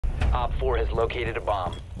Op 4 has located a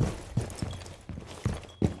bomb.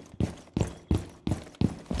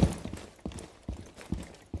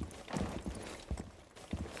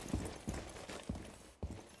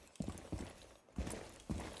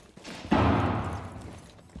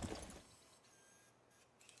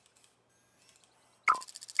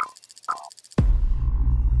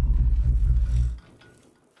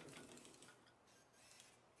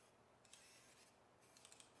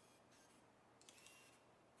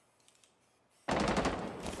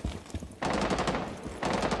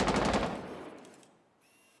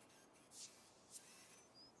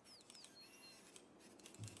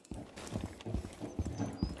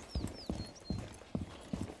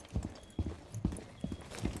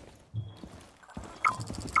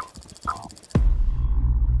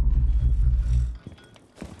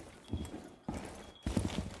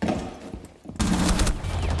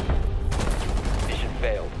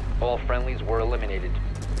 Failed. All friendlies were eliminated.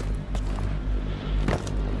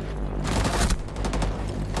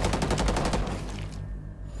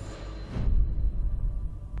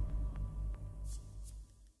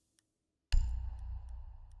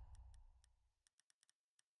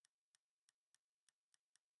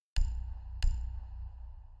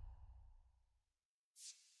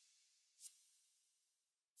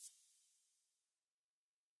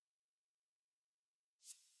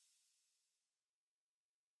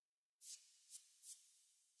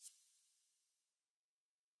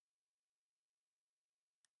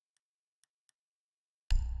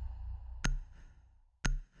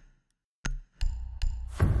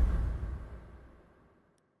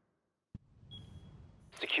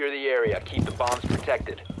 Secure the area. Keep the bombs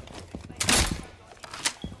protected.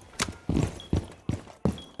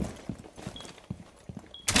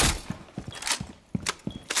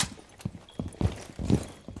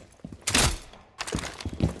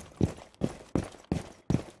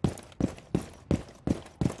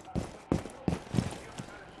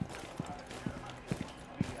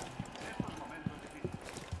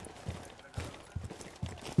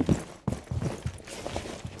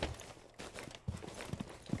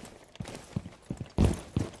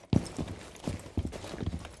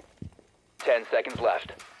 Ten seconds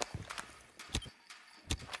left.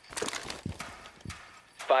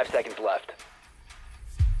 5 seconds left.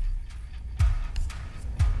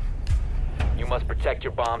 You must protect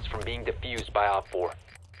your bombs from being defused by Op 4.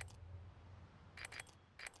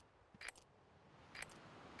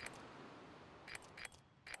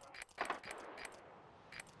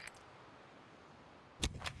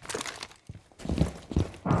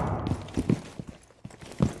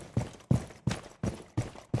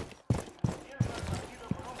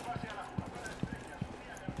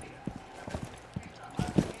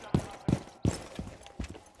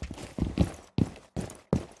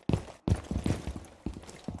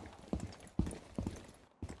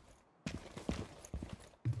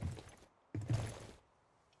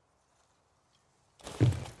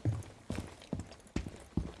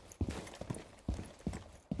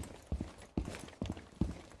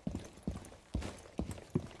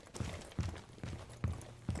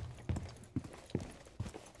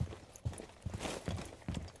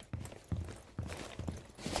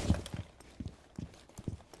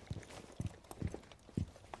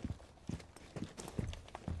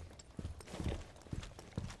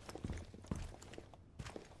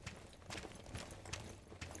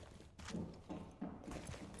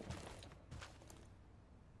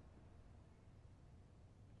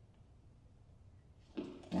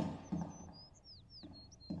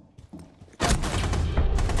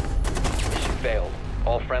 Failed.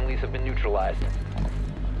 All friendlies have been neutralized.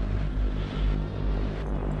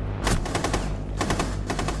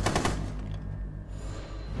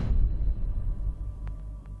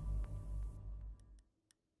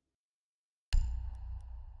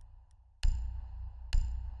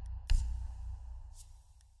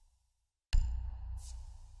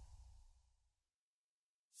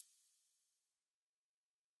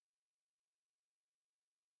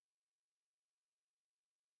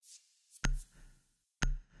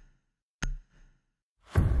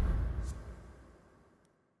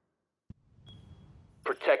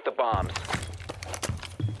 Protect the bombs.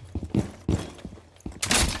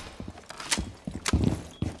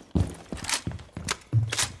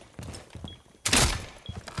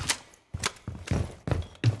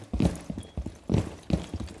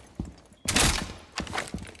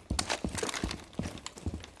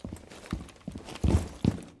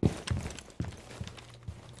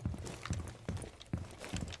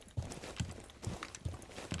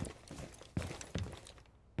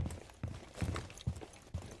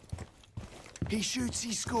 He shoots,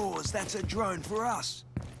 he scores. That's a drone for us.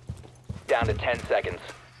 Down to 10 seconds.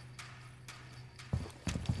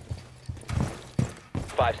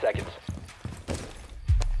 5 seconds.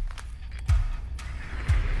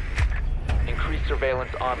 Increased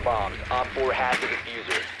surveillance on bombs. Op 4 has the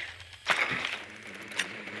diffuser.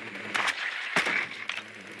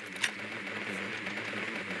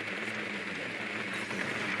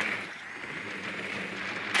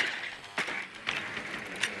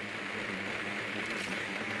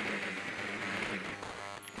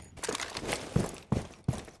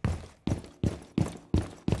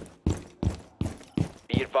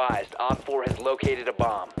 Be advised, Op 4 has located a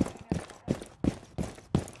bomb.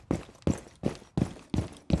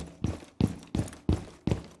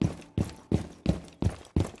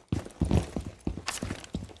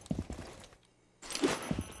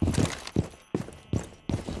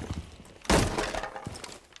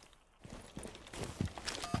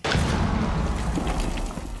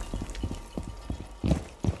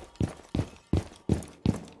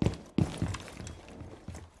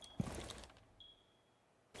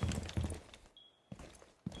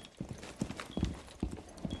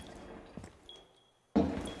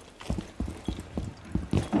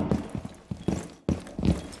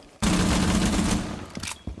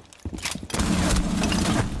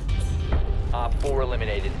 Op 4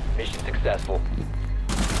 eliminated. Mission successful.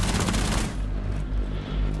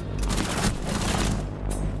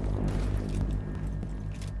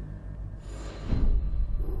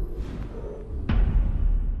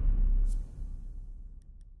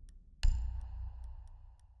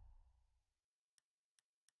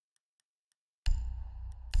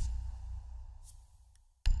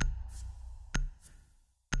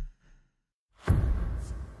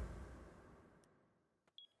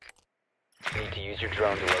 Need to use your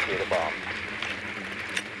drone to locate a bomb.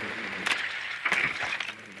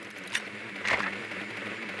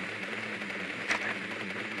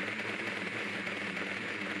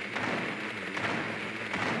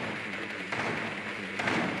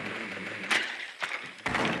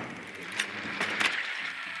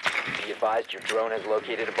 Be advised, your drone has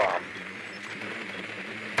located a bomb.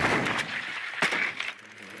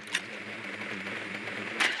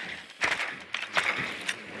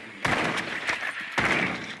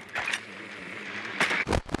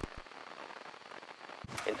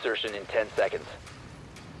 Insertion in 10 seconds.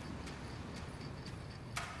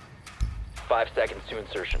 5 seconds to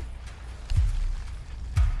insertion.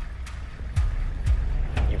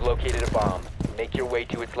 You've located a bomb. Make your way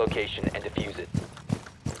to its location and defuse it.